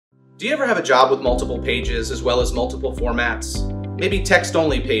Do you ever have a job with multiple pages as well as multiple formats? Maybe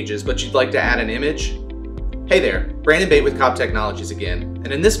text-only pages, but you'd like to add an image? Hey there, Brandon Bate with Cobb Technologies again, and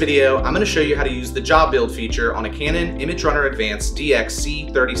in this video I'm going to show you how to use the job build feature on a Canon ImageRUNNER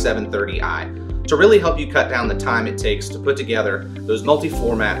DX C3730i to really help you cut down the time it takes to put together those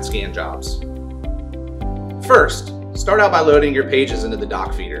multi-format scan jobs. First, start out by loading your pages into the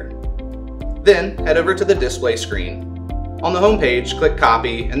dock feeder. Then head over to the display screen. On the home page, click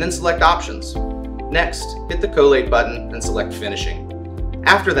Copy and then select Options. Next, hit the Collate button and select Finishing.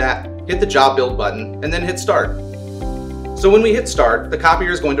 After that, hit the Job Build button and then hit Start. So when we hit Start, the copier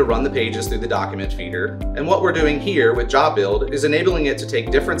is going to run the pages through the document feeder, and what we're doing here with Job Build is enabling it to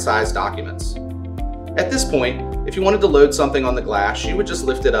take different sized documents. At this point, if you wanted to load something on the glass, you would just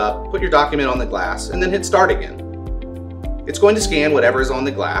lift it up, put your document on the glass, and then hit Start again. It's going to scan whatever is on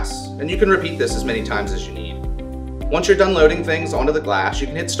the glass, and you can repeat this as many times as you need. Once you're done loading things onto the glass, you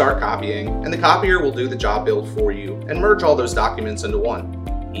can hit Start Copying, and the copier will do the job build for you and merge all those documents into one.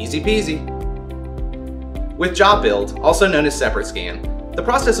 Easy peasy. With Job Build, also known as Separate Scan, the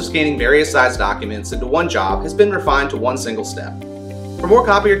process of scanning various sized documents into one job has been refined to one single step. For more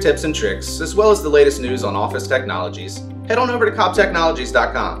copier tips and tricks, as well as the latest news on office technologies, head on over to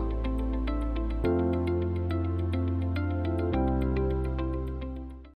cobbtechnologies.com.